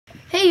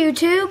Hey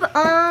YouTube,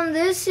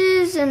 this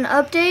is an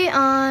update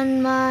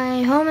on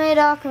my homemade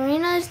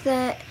ocarinas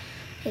that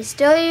I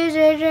still use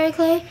dry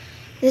clay.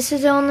 This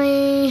is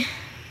only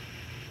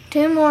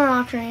 2 more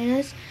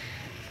ocarinas.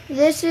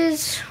 This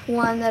is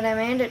one that I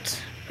made.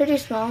 It's pretty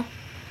small.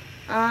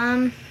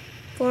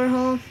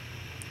 4-hole.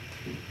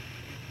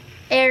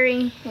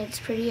 Airy. It's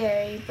pretty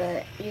airy,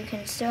 but you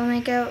can still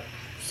make out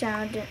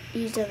sound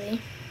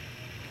easily.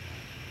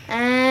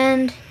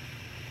 And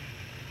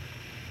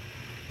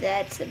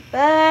that's the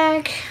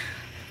back,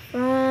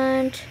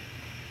 front.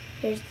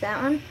 Here's that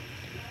one.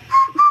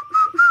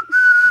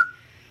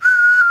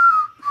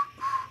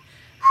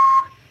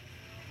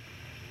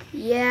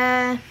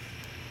 Yeah,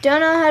 don't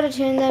know how to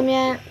tune them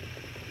yet.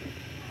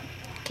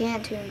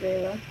 Can't tune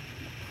very well.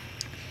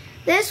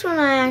 This one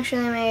I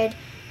actually made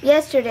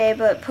yesterday,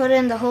 but put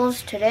in the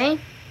holes today.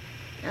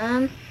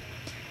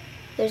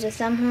 There's a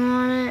thumb hole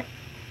on it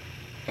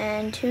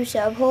and 2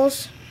 sub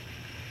holes.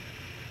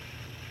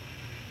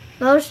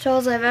 Most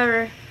holes I've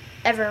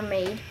ever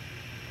made,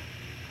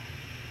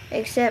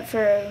 except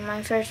for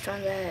my first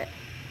one that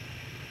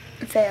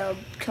failed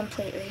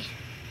completely.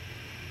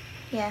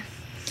 Yeah.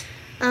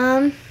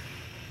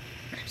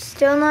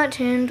 Still not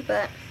tuned,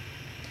 but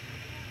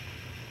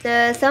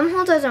the thumb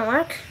hole doesn't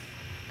work,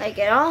 like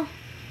at all.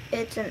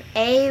 It's an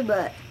A,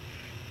 but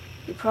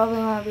you probably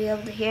won't be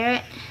able to hear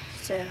it.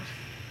 So,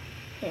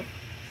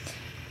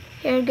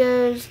 here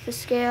goes the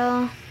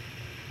scale.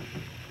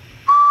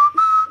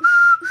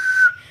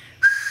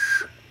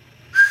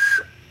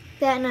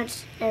 That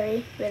note's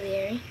airy, really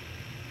airy.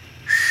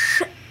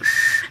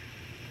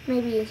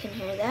 Maybe you can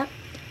hear that.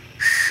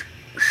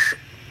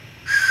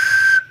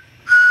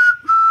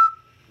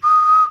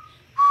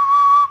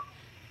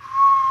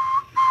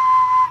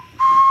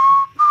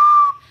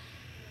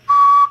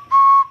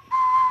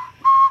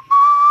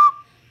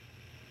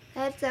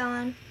 That's that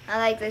one. I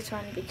like this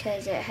one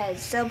because it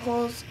has sub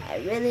holes. I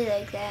really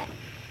like that.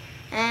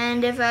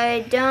 And if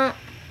I don't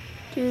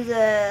do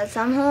the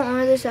thumb hole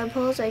or the sub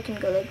holes, I can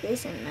go like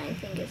this, and I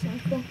think it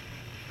sounds cool.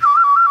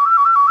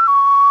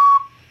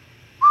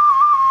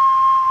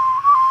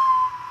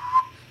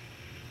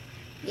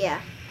 Yeah.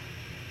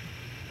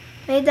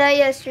 Made that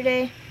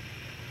yesterday.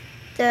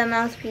 The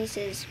mouthpiece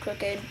is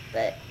crooked,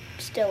 but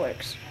still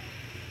works.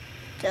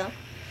 So,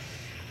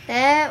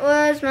 that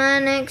was my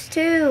next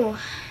 2.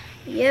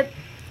 Yep,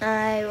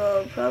 I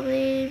will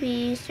probably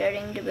be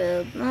starting to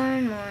build more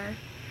and more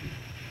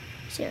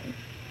soon.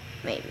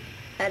 Maybe.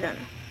 I don't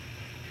know.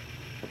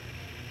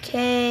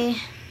 Okay,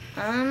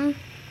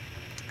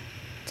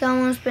 it's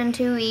almost been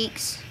 2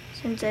 weeks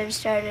since I've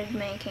started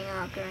making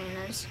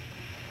ocarinas.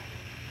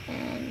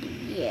 And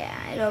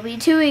yeah, it'll be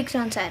 2 weeks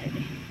on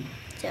Saturday.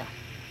 So,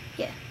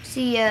 yeah,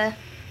 see ya,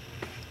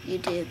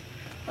 YouTube,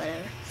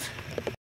 whatever.